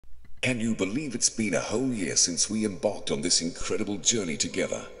Can you believe it's been a whole year since we embarked on this incredible journey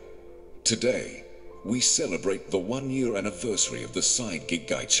together? Today, we celebrate the 1-year anniversary of the Side Gig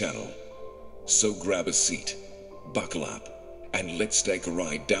Guy channel. So grab a seat, buckle up, and let's take a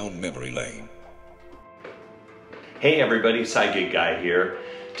ride down memory lane. Hey everybody, Side Gig Guy here.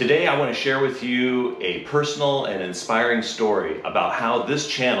 Today I want to share with you a personal and inspiring story about how this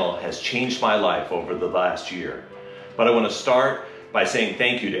channel has changed my life over the last year. But I want to start by saying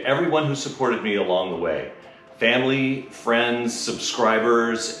thank you to everyone who supported me along the way. Family, friends,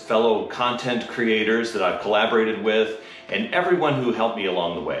 subscribers, fellow content creators that I've collaborated with, and everyone who helped me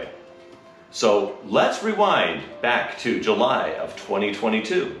along the way. So let's rewind back to July of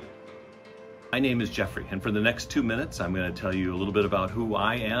 2022. My name is Jeffrey, and for the next 2 minutes, I'm going to tell you a little bit about who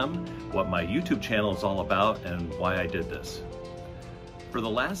I am, what my YouTube channel is all about, and why I did this. For the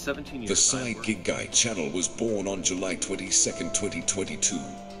last 17 years, the Side Gig Guy channel was born on July 22nd, 2022,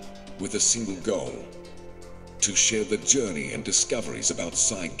 with a single goal: to share the journey and discoveries about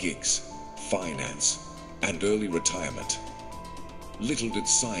side gigs, finance, and early retirement. Little did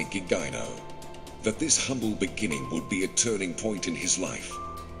Side Gig Guy know that this humble beginning would be a turning point in his life.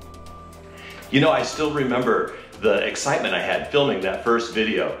 You know, I still remember the excitement I had filming that first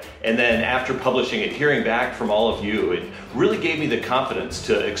video, and then after publishing it, hearing back from all of you, it really gave me the confidence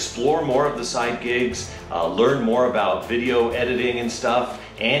to explore more of the side gigs, learn more about video editing and stuff,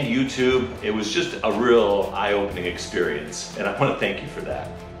 and YouTube. It was just a real eye-opening experience, and I want to thank you for that.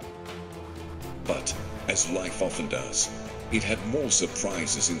 But, as life often does, it had more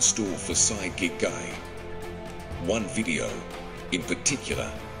surprises in store for Side Gig Guy. One video, in particular,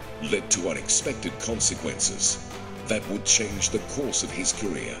 led to unexpected consequences that would change the course of his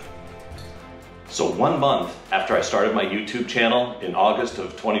career. So 1 month after I started my YouTube channel in August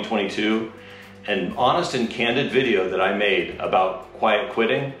of 2022, an honest and candid video that I made about quiet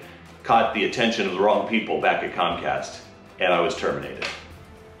quitting caught the attention of the wrong people back at Comcast, and I was terminated.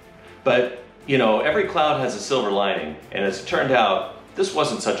 But, you know, every cloud has a silver lining, and as it turned out, this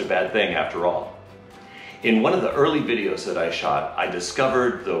wasn't such a bad thing after all. In one of the early videos that I shot, I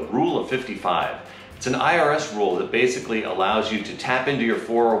discovered the Rule of 55. It's an IRS rule that basically allows you to tap into your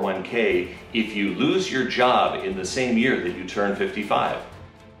 401k if you lose your job in the same year that you turn 55.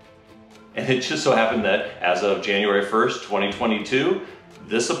 And it just so happened that as of January 1st, 2022,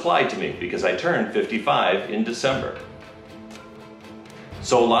 this applied to me because I turned 55 in December.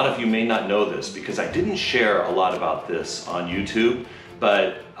 So a lot of you may not know this because I didn't share a lot about this on YouTube,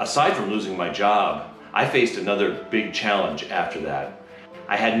 but aside from losing my job, I faced another big challenge after that.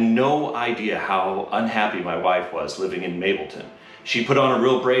 I had no idea how unhappy my wife was living in Mableton. She put on a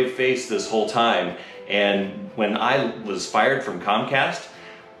real brave face this whole time, and when I was fired from Comcast,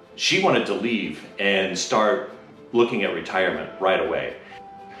 she wanted to leave and start looking at retirement right away.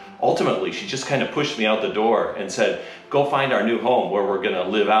 Ultimately, she just kind of pushed me out the door and said, "Go find our new home where we're gonna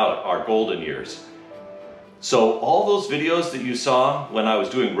live out our golden years." So all those videos that you saw when I was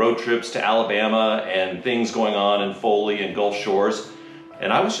doing road trips to Alabama and things going on in Foley and Gulf Shores,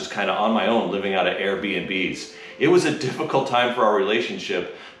 and I was just kind of on my own living out of Airbnbs. It was a difficult time for our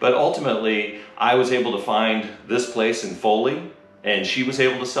relationship, but ultimately I was able to find this place in Foley, and she was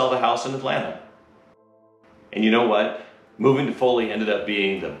able to sell the house in Atlanta. And you know what? Moving to Foley ended up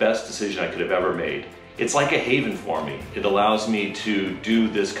being the best decision I could have ever made. It's like a haven for me. It allows me to do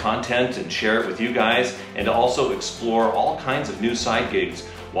this content and share it with you guys, and to also explore all kinds of new side gigs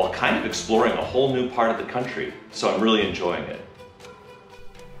while kind of exploring a whole new part of the country. So I'm really enjoying it.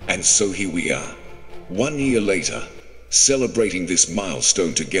 And so here we are, 1 year later, celebrating this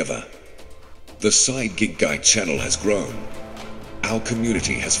milestone together. The Side Gig Guy channel has grown, our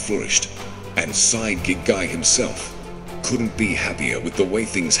community has flourished, and Side Gig Guy himself couldn't be happier with the way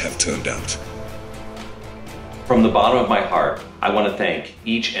things have turned out. From the bottom of my heart, I want to thank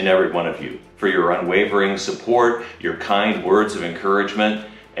each and every one of you for your unwavering support, your kind words of encouragement,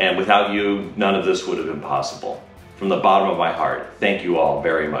 and without you, none of this would have been possible. From the bottom of my heart, thank you all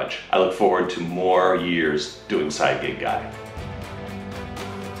very much. I look forward to more years doing Side Gig Guy.